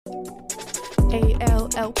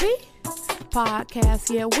ALLP podcast,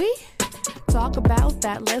 yeah, we talk about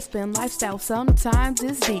that lesbian lifestyle. Sometimes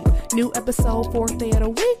it's deep. New episode, fourth day of the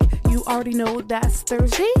week. You already know that's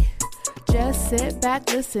Thursday. Just sit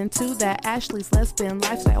back, listen to that Ashley's Lesbian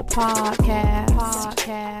Lifestyle podcast.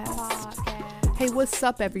 Hey, what's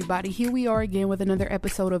up, everybody? Here we are again with another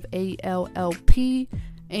episode of ALLP.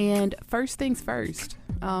 And first things first,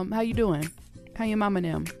 how you doing? How your mama and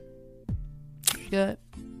them? Good.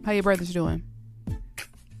 How your brothers doing?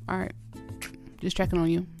 All right. Just checking on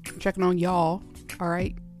you. Checking on y'all. All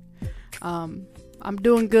right. I'm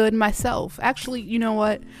doing good myself. Actually, you know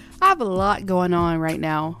what? I have a lot going on right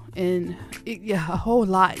now, and a whole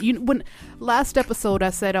lot. When last episode I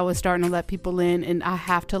said I was starting to let people in, and I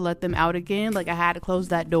have to let them out again. Like, I had to close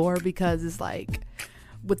that door because it's like,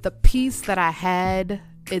 with the peace that I had,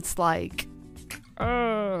 it's like,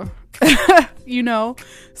 you know.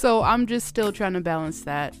 So I'm just still trying to balance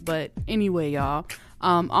that. But anyway, y'all.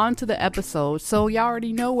 On to the episode. So y'all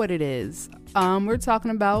already know what it is. We're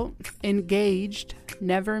talking about engaged,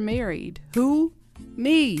 never married. Who?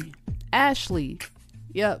 Me, Ashley.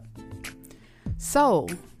 Yep. So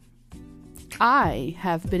I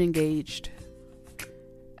have been engaged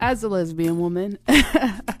as a lesbian woman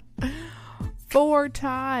 4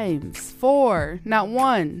 times. 4, not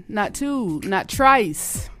 1, not 2, not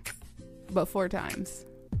thrice, but 4 times.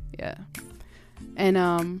 Yeah. And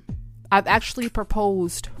I've actually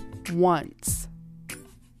proposed once.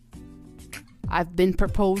 I've been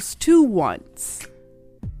proposed to once.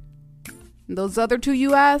 Those other 2,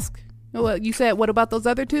 you ask? Well, you said, what about those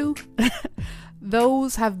other 2?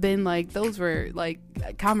 Those were like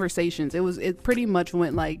conversations. It pretty much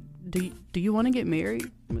went like, do you want to get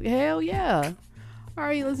married? Hell yeah. All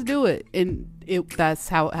right, let's do it. And that's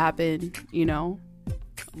how it happened, you know,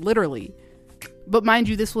 literally. But mind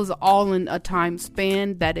you, this was all in a time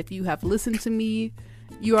span that if you have listened to me,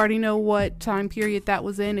 you already know what time period that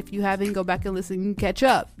was in. If you haven't, go back and listen and catch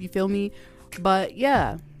up. You feel me? But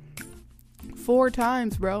yeah, 4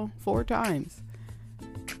 times, bro. 4 times.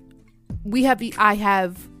 We've had the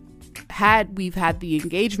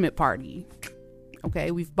engagement party.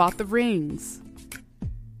 Okay, we've bought the rings.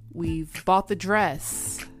 We've bought the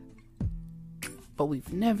dress. But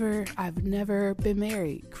I've never been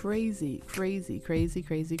married. Crazy.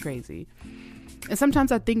 And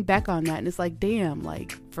sometimes I think back on that and it's like, damn,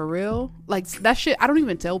 like, for real? Like, that shit, I don't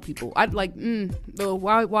even tell people. I'd like,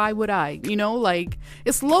 why would I? You know, like,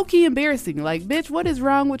 it's low-key embarrassing. Like, bitch, what is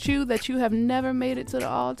wrong with you that you have never made it to the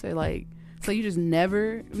altar? Like, so you just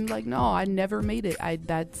never, I'm like, no, I never made it. I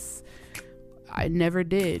never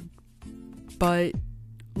did. But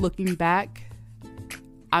looking back,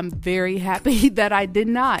 I'm very happy that I did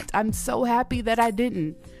not. I'm so happy that I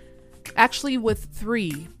didn't. Actually, with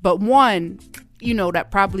 3, but 1, you know,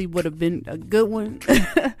 that probably would have been a good one.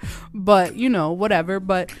 But, you know, whatever.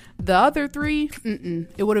 But the other 3,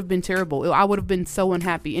 it would have been terrible. I would have been so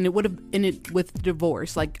unhappy. And it would have ended with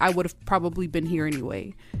divorce. Like, I would have probably been here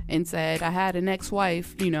anyway and said I had an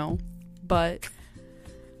ex-wife, you know. But,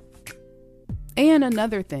 and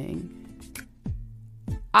another thing,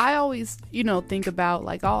 I always, you know, think about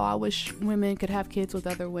like, oh, I wish women could have kids with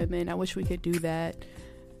other women. I wish we could do that.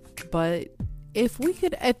 But if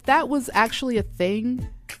that was actually a thing,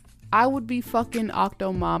 I would be fucking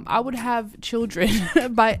Octomom. I would have children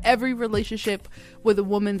by every relationship with a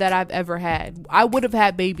woman that I've ever had. I would have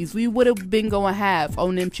had babies. We would have been going half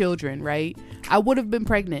on them children, right? I would have been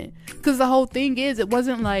pregnant. Because the whole thing is, it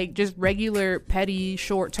wasn't like just regular, petty,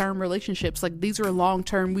 short-term relationships. Like, these are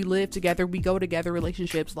long-term, we live together, we go together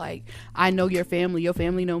relationships. Like, I know your family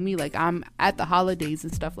know me. Like, I'm at the holidays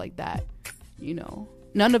and stuff like that, you know.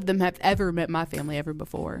 None of them have ever met my family ever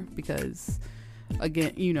before because,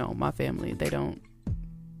 again, you know, my family, they don't,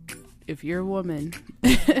 if you're a woman,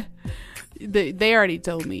 they already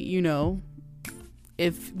told me, you know,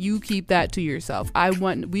 if you keep that to yourself,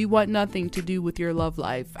 we want nothing to do with your love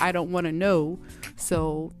life. I don't want to know.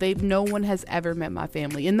 So no one has ever met my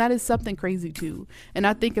family. And that is something crazy too. And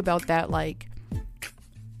I think about that, like,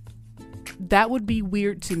 that would be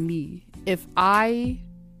weird to me if I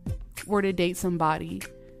were to date somebody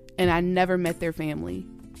and I never met their family.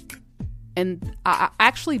 And I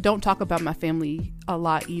actually don't talk about my family a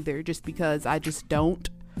lot either, just because I just don't,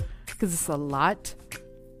 because it's a lot.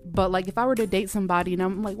 But like, if I were to date somebody and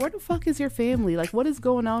I'm like, where the fuck is your family? Like, what is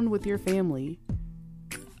going on with your family?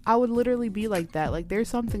 I would literally be like that. Like, there's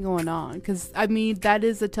something going on. Because, I mean, that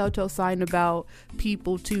is a telltale sign about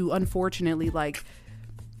people too, unfortunately. Like,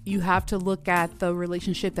 you have to look at the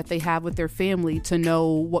relationship that they have with their family to know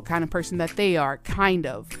what kind of person that they are, kind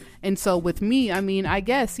of. And so with me, I mean, I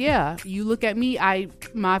guess, yeah, you look at me,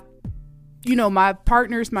 my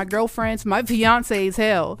partners, my girlfriends, my fiancés,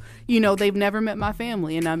 hell, they've never met my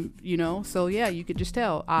family. And I'm, so yeah, you could just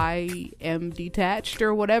tell I am detached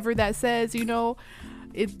or whatever that says,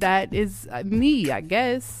 that is me, I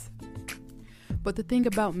guess. But the thing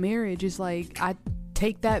about marriage is, like, I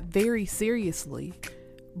take that very seriously.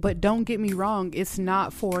 But don't get me wrong, it's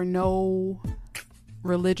not for no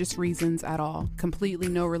religious reasons at all. Completely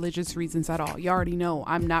no religious reasons at all. You already know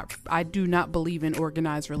I do not believe in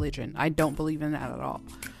organized religion. I don't believe in that at all.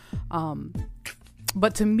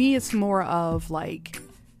 But to me, it's more of like,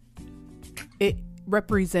 it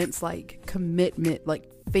represents like commitment, like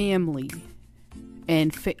family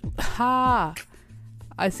and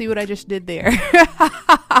I see what I just did there.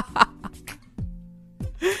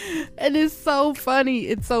 And it's so funny.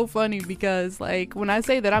 It's so funny because, like, when I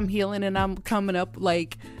say that I'm healing and I'm coming up,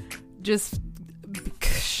 like, just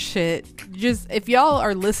if y'all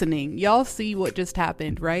are listening, y'all see what just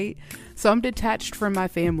happened, right? So I'm detached from my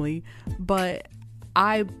family, but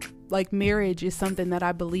marriage is something that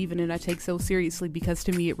I believe in and I take so seriously because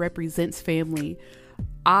to me it represents family.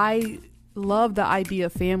 I love the idea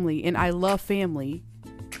of family and I love family.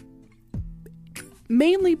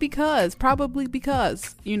 Mainly probably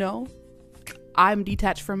because, I'm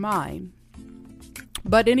detached from mine.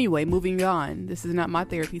 But anyway, moving on. This is not my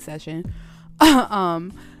therapy session.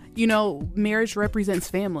 Marriage represents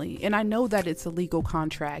family. And I know that it's a legal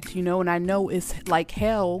contract, and I know it's like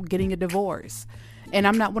hell getting a divorce. And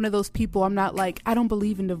I'm not one of those people. I'm not like, I don't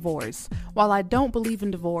believe in divorce. While I don't believe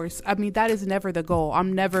in divorce, I mean, that is never the goal.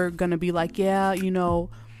 I'm never going to be like, yeah,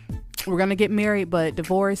 we're going to get married, but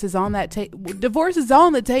divorce is on that divorce is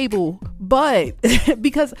on the table. But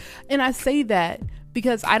and I say that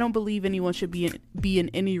because I don't believe anyone should be in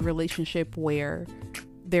any relationship where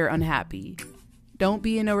they're unhappy. Don't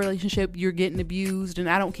be in a relationship you're getting abused, and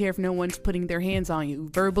I don't care if no one's putting their hands on you.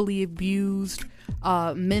 Verbally abused,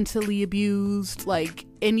 mentally abused, like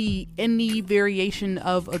any variation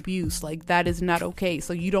of abuse, like that is not okay.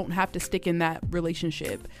 So you don't have to stick in that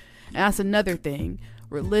relationship. And that's another thing.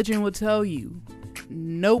 Religion will tell you,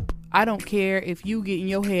 nope, I don't care if you getting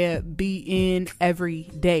your head beat in every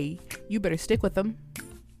day. You better stick with them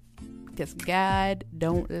because God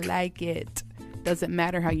don't like it. Doesn't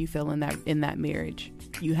matter how you feel in that marriage.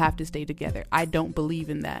 You have to stay together. I don't believe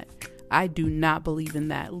in that. I do not believe in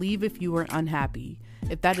that. Leave if you are unhappy.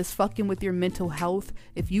 If that is fucking with your mental health,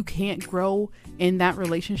 if you can't grow in that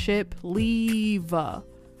relationship, leave.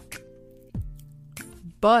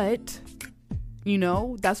 But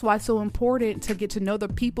that's why it's so important to get to know the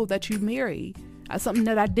people that you marry. That's something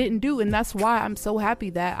that I didn't do. And that's why I'm so happy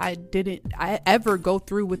that I ever go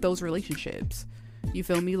through with those relationships. You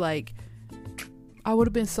feel me? Like, I would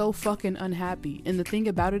have been so fucking unhappy. And the thing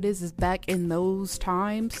about it is back in those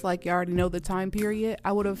times, like you already know the time period,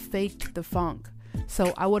 I would have faked the funk.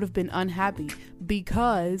 So I would have been unhappy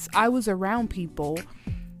because I was around people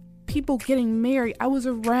getting married. I was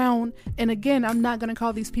around, and again, I'm not going to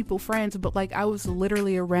call these people friends, but like I was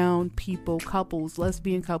literally around couples,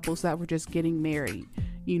 lesbian couples that were just getting married.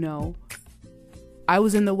 I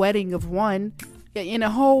was in the wedding of one, in a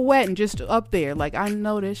whole wedding, just up there. Like, I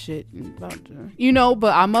know this shit,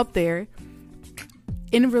 but I'm up there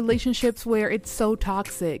in relationships where it's so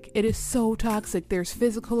toxic. It is so toxic. There's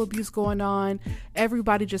physical abuse going on.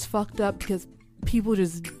 Everybody just fucked up because people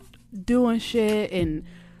just doing shit and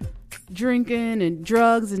drinking and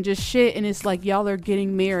drugs and just shit, and it's like y'all are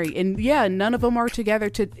getting married, and yeah, none of them are together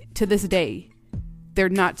to this day. They're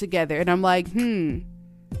not together, and I'm like,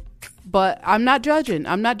 but I'm not judging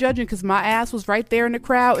because my ass was right there in the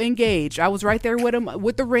crowd, engaged. I was right there with them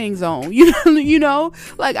with the rings on.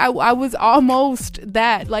 Like I was almost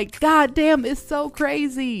that. Like, god damn, it's so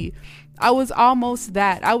crazy. I was almost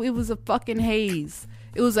that. It was a fucking haze.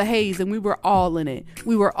 It was a haze, and we were all in it.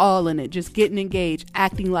 Just getting engaged,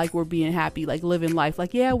 acting like we're being happy, like living life.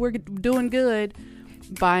 Like, yeah, we're doing good,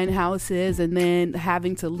 buying houses, and then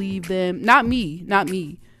having to leave them. Not me.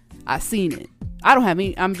 I seen it. I don't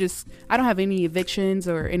have any evictions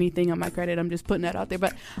or anything on my credit. I'm just putting that out there.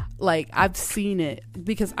 But like, I've seen it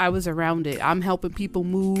because I was around it. I'm helping people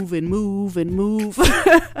move. And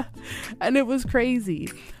it was crazy.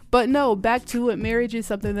 But no, back to it. Marriage is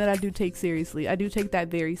something that I do take seriously. I do take that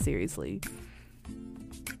very seriously.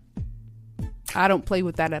 I don't play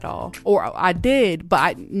with that at all. Or I did,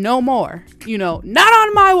 but no more. Not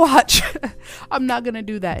on my watch. I'm not going to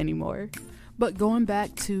do that anymore. But going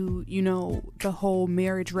back to, the whole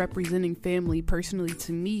marriage representing family, personally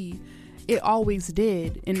to me, It always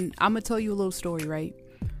did. And I'm gonna tell you a little story, right?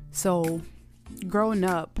 So growing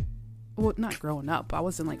up, well, not growing up, I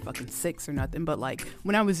wasn't like fucking 6 or nothing, but like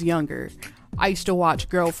when I was younger, I used to watch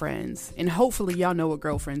Girlfriends, and hopefully y'all know what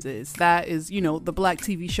Girlfriends is. That is, you know, the black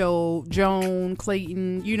TV show, Joan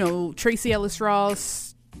Clayton, you know, Tracy Ellis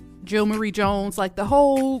Ross, Jill Marie Jones, like the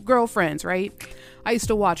whole Girlfriends, right? I used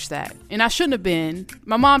to watch that, and I shouldn't have been.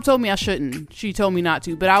 My mom told me I shouldn't. She told me not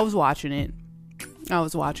to, but I was watching it.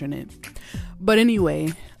 But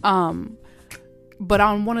anyway, but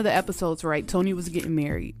on one of the episodes, right, Tony was getting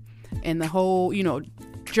married, and the whole, you know,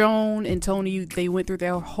 Joan and Tony, they went through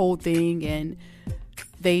their whole thing, and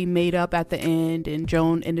they made up at the end, and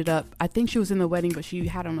Joan ended up, I think she was in the wedding, but she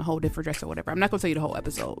had on a whole different dress or whatever. I'm not gonna tell you the whole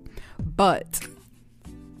episode, but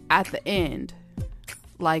at the end,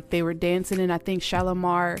 like, they were dancing, and I think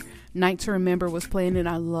Shalamar Night to Remember was playing, and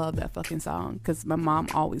I love that fucking song because my mom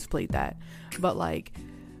always played that. But like,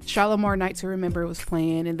 Shalamar Night to Remember was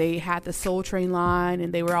playing, and they had the Soul Train line,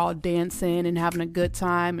 and they were all dancing and having a good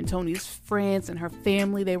time, and Tony's friends and her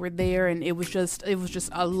family, they were there, and it was just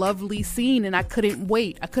a lovely scene, and I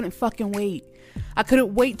couldn't fucking wait. I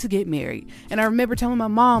couldn't wait to get married. And I remember telling my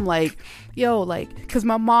mom, like, yo, like, because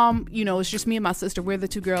my mom, you know, it's just me and my sister. We're the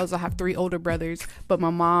 2 girls. I have 3 older brothers. But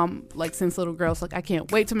my mom, like, since little girls, like, I can't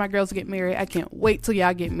wait till my girls get married. I can't wait till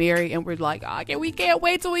y'all get married. And we're like, we can't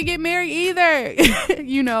wait till we get married either,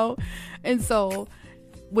 you know? And so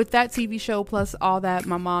with that TV show, plus all that,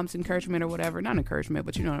 my mom's encouragement or whatever, not encouragement,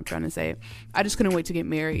 but you know what I'm trying to say, I just couldn't wait to get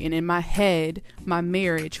married. And in my head, my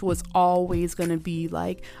marriage was always going to be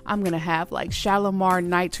like, I'm going to have like Shalamar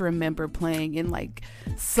Night to Remember playing and like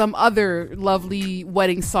some other lovely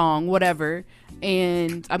wedding song, whatever.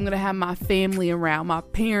 And I'm going to have my family around, my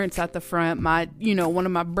parents at the front, my, you know, one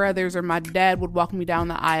of my brothers or my dad would walk me down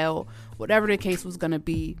the aisle, whatever the case was going to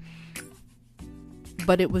be.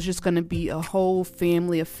 But it was just going to be a whole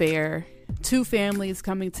family affair. 2 families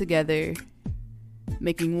coming together,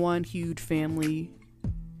 making one huge family.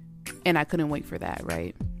 And I couldn't wait for that,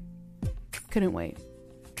 right? Couldn't wait.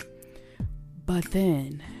 But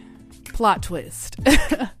then, plot twist.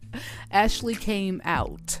 Ashley came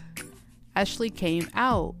out.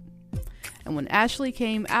 And when Ashley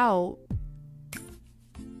came out,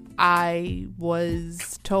 I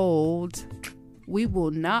was told, we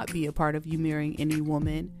will not be a part of you marrying any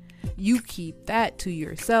woman. You keep that to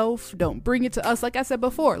yourself. Don't bring it to us. Like I said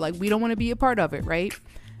before, like, we don't want to be a part of it, right?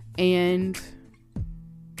 And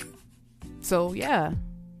so, yeah.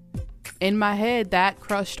 In my head, that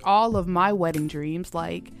crushed all of my wedding dreams.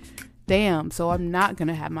 Like, damn, so I'm not going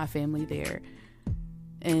to have my family there.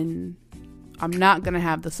 And I'm not going to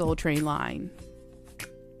have the Soul Train line.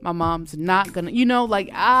 My mom's not gonna, you know, like,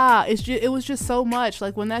 it was just so much.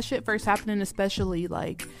 Like, when that shit first happened, and especially,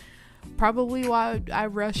 like, probably why I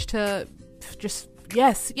rushed to just,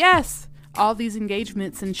 yes, all these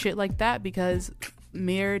engagements and shit like that, because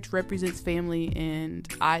marriage represents family,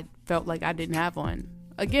 and I felt like I didn't have one.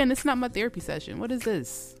 Again, it's not my therapy session. What is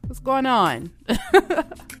this? What's going on?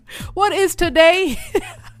 What is today?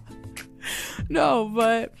 No,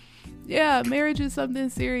 but yeah, marriage is something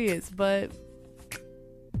serious, but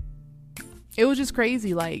it was just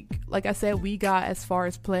crazy. Like I said, we got as far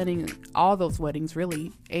as planning all those weddings,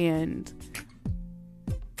 really. And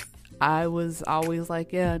I was always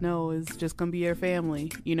like, yeah, no, it's just going to be your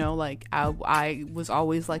family. You know, like, I was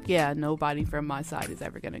always like, yeah, nobody from my side is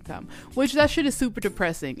ever going to come. Which, that shit is super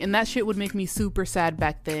depressing. And that shit would make me super sad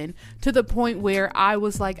back then. To the point where I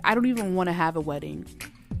was like, I don't even want to have a wedding.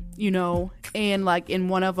 You know, and like in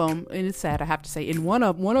one of them, and it's sad I have to say, in one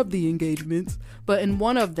of the engagements, but in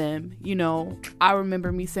one of them, you know, I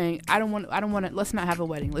remember me saying, I don't want to, let's not have a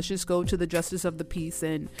wedding. Let's just go to the Justice of the Peace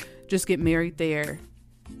and just get married there.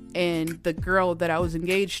 And the girl that I was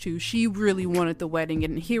engaged to, she really wanted the wedding,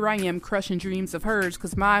 and here I am crushing dreams of hers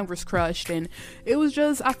because mine was crushed. And it was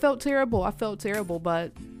just, I felt terrible,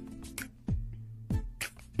 but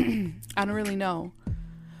I don't really know.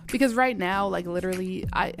 Because right now, like, literally,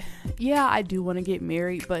 I do want to get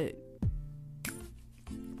married, but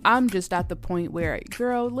I'm just at the point where,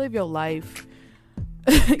 girl, live your life.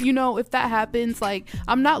 You know, if that happens, like,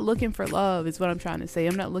 I'm not looking for love is what I'm trying to say.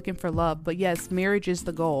 I'm not looking for love, but yes, marriage is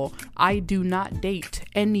the goal. I do not date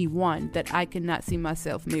anyone that I cannot see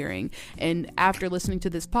myself marrying. And after listening to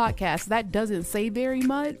this podcast, that doesn't say very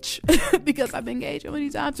much because I've been engaged so many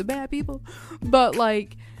times to bad people. But,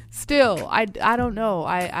 like, still, I don't know.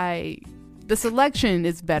 The selection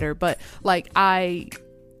is better, but like I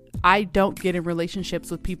don't get in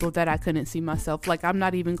relationships with people that I couldn't see myself. Like, I'm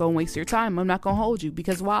not even gonna waste your time. I'm not gonna hold you,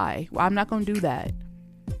 because why? Well, I'm not gonna do that.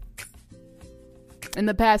 In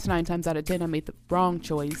the past 9 times out of 10, I made the wrong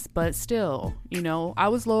choice, but still, I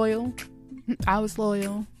was loyal.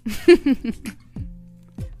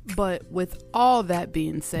 But with all that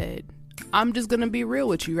being said, I'm just going to be real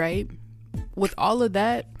with you, right? With all of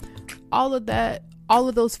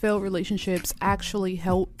those failed relationships actually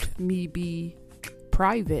helped me be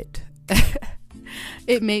private.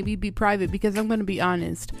 It made me be private because I'm going to be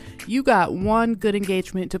honest. You got one good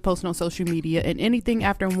engagement to post on social media, and anything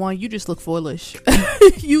after one, you just look foolish.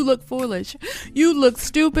 You look foolish. You look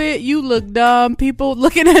stupid. You look dumb. People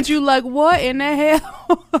looking at you like, what in the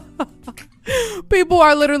hell? People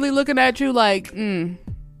are literally looking at you like,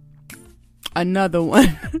 another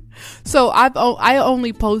one. So I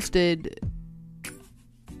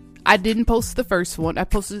didn't post the first one. I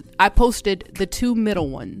posted the two middle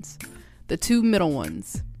ones.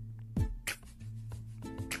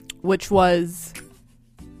 Which was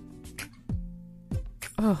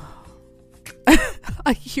a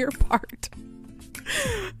year apart.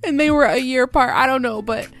 And they were a year apart. I don't know,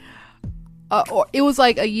 but or it was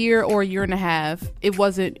like a year or a year and a half. It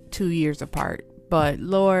wasn't 2 years apart. But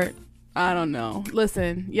Lord, I don't know.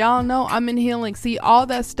 Listen, y'all know I'm in healing. See, all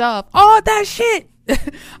that stuff, all that shit.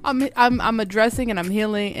 I'm addressing and I'm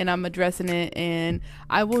healing and I'm addressing it, and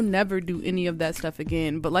I will never do any of that stuff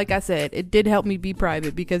again. But like I said, it did help me be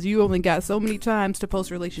private because you only got so many times to post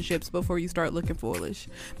relationships before you start looking foolish.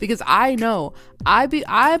 Because I know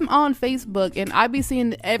I'm on Facebook and I be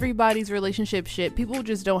seeing everybody's relationship shit. People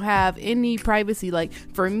just don't have any privacy. Like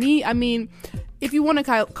for me, I mean, if you want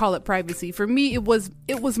to call it privacy, for me it was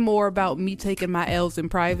more about me taking my L's in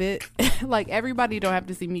private. Like everybody don't have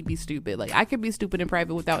to see me be stupid. Like I could be stupid in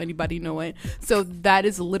private without anybody knowing. So that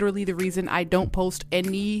is literally the reason I don't post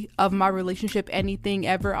any of my relationship anything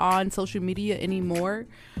ever on social media anymore.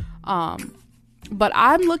 But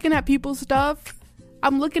I'm looking at people's stuff.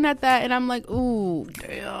 I'm looking at that and I'm like, ooh,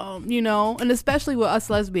 damn, and especially with us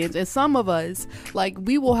lesbians and some of us, like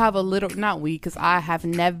we will have a little, not we, because I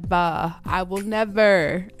will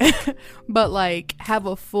never, but like have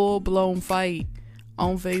a full blown fight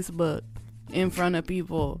on Facebook in front of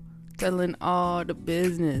people, telling all the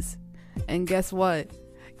business. And guess what?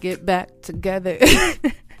 Get back together.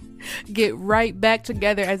 Get right back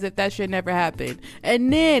together as if that shit never happened.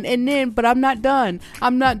 And then, but I'm not done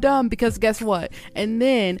because guess what? And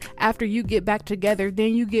then after you get back together,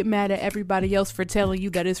 then you get mad at everybody else for telling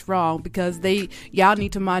you that it's wrong because y'all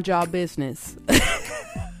need to mind y'all business.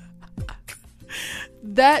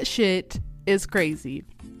 That shit is crazy.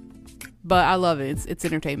 But I love it. It's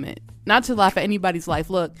entertainment. Not to laugh at anybody's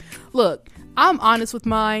life. Look, I'm honest with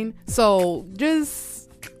mine. So just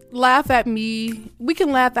laugh at me. We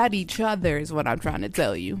can laugh at each other is what I'm trying to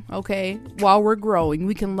tell you. Okay? While we're growing,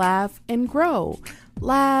 we can laugh and grow.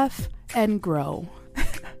 Laugh and grow.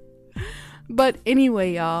 But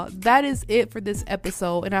anyway, y'all, that is it for this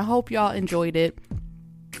episode. And I hope y'all enjoyed it.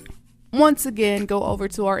 Once again, go over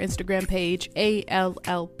to our Instagram page,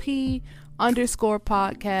 ALLP_podcast.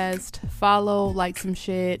 Follow, like some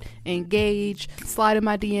shit, engage, slide in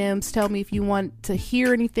my DMs, tell me if you want to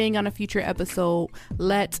hear anything on a future episode.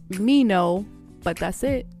 Let me know. But that's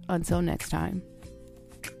it. Until next time.